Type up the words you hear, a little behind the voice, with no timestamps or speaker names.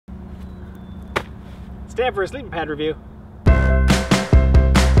Time for a sleeping pad review.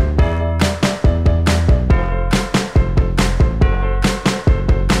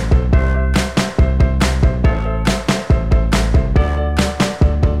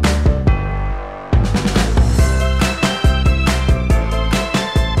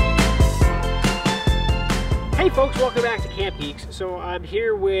 Hey folks, welcome back to CampGeeks. So I'm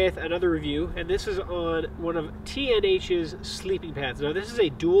here with another review, and this is on one of TNH's sleeping pads. Now this is a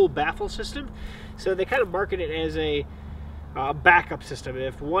dual baffle system, so they kind of market it as a backup system.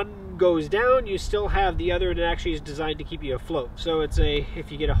 If one goes down, you still have the other, and it actually is designed to keep you afloat. So it's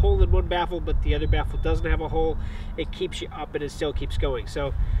if you get a hole in one baffle, but the other baffle doesn't have a hole, it keeps you up and it still keeps going.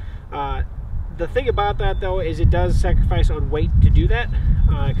 So the thing about that though is it does sacrifice on weight to do that,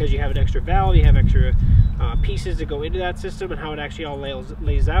 because you have an extra valve, you have extra pieces to go into that system, and how it actually all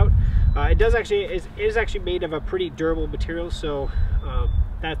lays out. It is actually made of a pretty durable material, so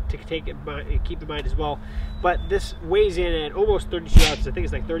that to keep in mind as well. But this weighs in at almost 32 ounces. I think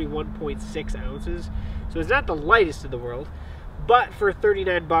it's like 31.6 ounces. So it's not the lightest in the world, but for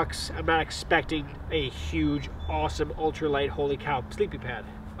 39 bucks, I'm not expecting a huge, awesome, ultralight, holy cow sleeping pad.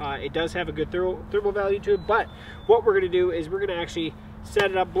 It does have a good thermal value to it, but what we're going to do is we're going to actually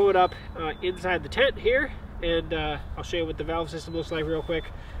set it up, blow it up inside the tent here, and I'll show you what the valve system looks like real quick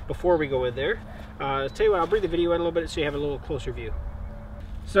before we go in there. I'll tell you what, I'll bring the video in a little bit so you have a little closer view.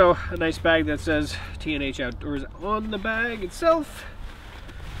 So, a nice bag that says TNH Outdoors on the bag itself.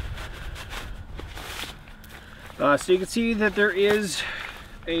 So you can see that there is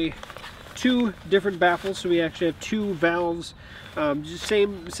two different baffles, so we actually have two valves, just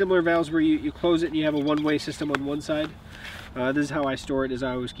similar valves where you close it and you have a one-way system on one side. This is how I store it, is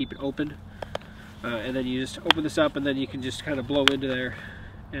I always keep it open, and then you just open this up and then you can just kind of blow into there.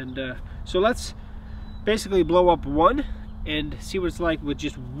 And so let's basically blow up one and see what it's like with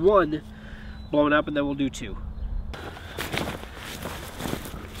just one blowing up, and then we'll do two.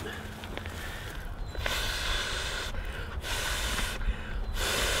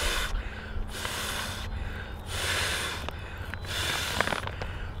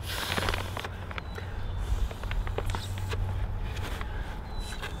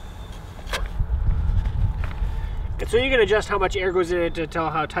 And so you can adjust how much air goes in it to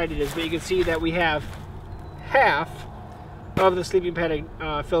tell how tight it is, but you can see that we have half of the sleeping padding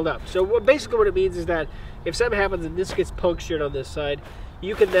filled up. So basically what it means is that if something happens and this gets punctured on this side,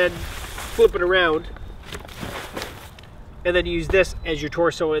 you can then flip it around and then use this as your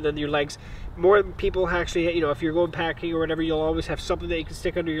torso and then your legs. More people actually, you know, if you're going packing or whatever, you'll always have something that you can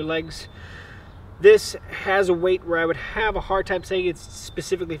stick under your legs. This has a weight where I would have a hard time saying it's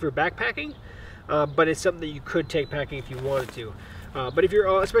specifically for backpacking, but it's something that you could take packing if you wanted to. But if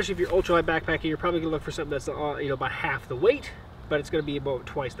you're, especially if you're ultralight backpacking, you're probably gonna look for something that's you know, about half the weight, but it's gonna be about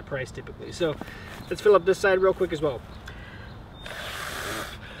twice the price typically. So let's fill up this side real quick as well.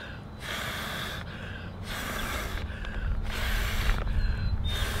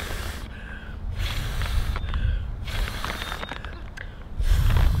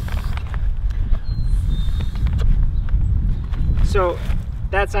 So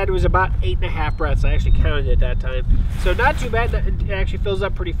that side was about 8.5 breaths. I actually counted it that time. So not too bad. It actually fills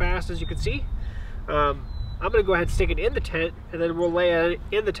up pretty fast, as you can see. I'm going to go ahead and stick it in the tent, and then we'll lay it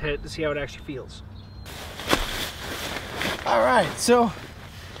in the tent to see how it actually feels. Alright, so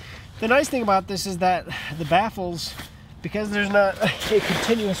the nice thing about this is that the baffles, because there's not a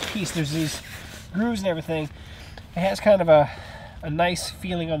continuous piece, there's these grooves and everything, it has kind of a nice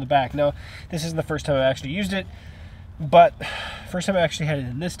feeling on the back. Now, this isn't the first time I actually used it, but first time I actually had it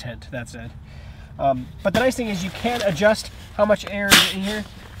in this tent, that said. But the nice thing is you can adjust how much air is in here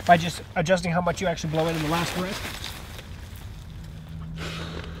by just adjusting how much you actually blow in the last breath.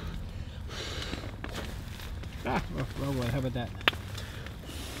 Wrong way, how about that?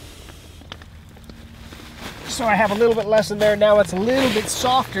 So I have a little bit less in there, now it's a little bit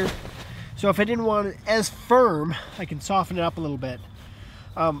softer. So if I didn't want it as firm, I can soften it up a little bit.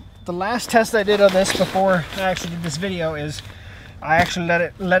 The last test I did on this before I actually did this video is I actually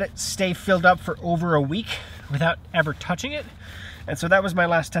let it stay filled up for over a week without ever touching it. And so that was my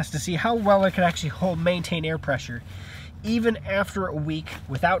last test to see how well it could actually maintain air pressure. Even after a week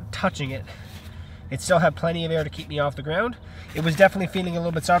without touching it, it still had plenty of air to keep me off the ground. It was definitely feeling a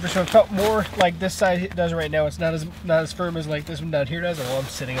little bit softer, so it felt more like this side does right now. It's not as firm as like this one down here does. Well, I'm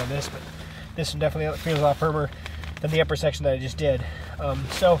sitting on this, but this one definitely feels a lot firmer than the upper section that I just did.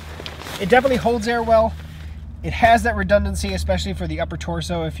 So it definitely holds air well. It has that redundancy, especially for the upper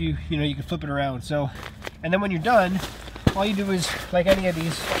torso, if you can flip it around. So, and then when you're done, all you do is, like any of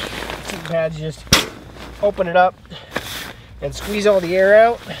these sleeping pads, you just open it up and squeeze all the air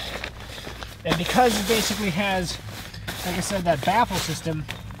out, And because it basically has, like I said, that baffle system,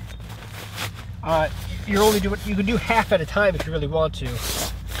 you can do half at a time if you really want to.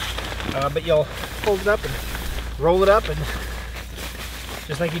 But you'll fold it up and roll it up, and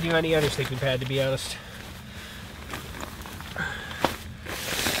just like you do any other sleeping pad, to be honest.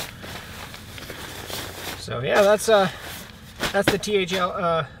 So yeah, that's the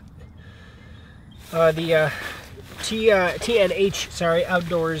TNH, sorry,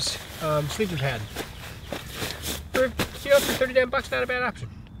 outdoors sleeping pad. For $39, not a bad option.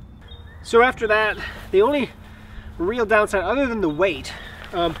 So after that, the only real downside, other than the weight,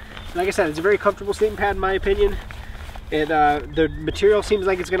 like I said, it's a very comfortable sleeping pad in my opinion. The material seems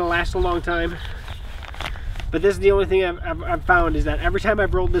like it's going to last a long time. But this is the only thing I've found, is that every time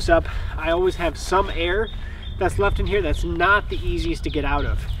I've rolled this up, I always have some air that's left in here that's not the easiest to get out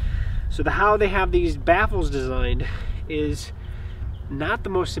of. So how they have these baffles designed is not the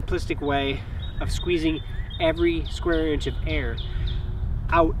most simplistic way of squeezing every square inch of air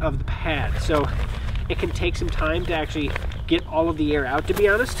out of the pad. So it can take some time to actually get all of the air out, to be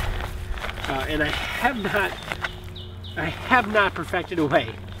honest. And I have not perfected a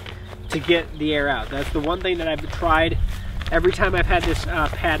way to get the air out. That's the one thing that I've tried every time I've had this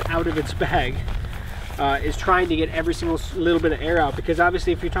pad out of its bag, is trying to get every single little bit of air out, because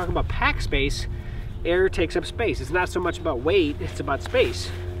obviously if you're talking about pack space, air takes up space. It's not so much about weight, it's about space.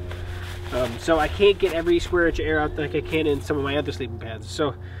 So I can't get every square inch of air out like I can in some of my other sleeping pads.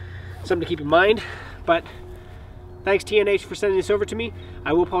 So something to keep in mind. But thanks TNH for sending this over to me.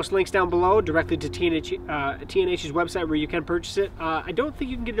 I will post links down below directly to TNH's website where you can purchase it. I don't think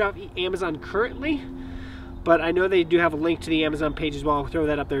you can get it off Amazon currently, but I know they do have a link to the Amazon page as well. I'll throw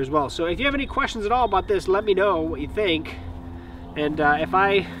that up there as well. So if you have any questions at all about this, let me know what you think. And if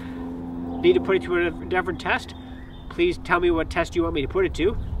I need to put it to a different test, please tell me what test you want me to put it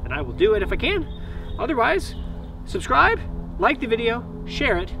to, and I will do it if I can. Otherwise, subscribe, like the video,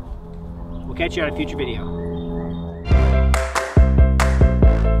 share it. We'll catch you on a future video.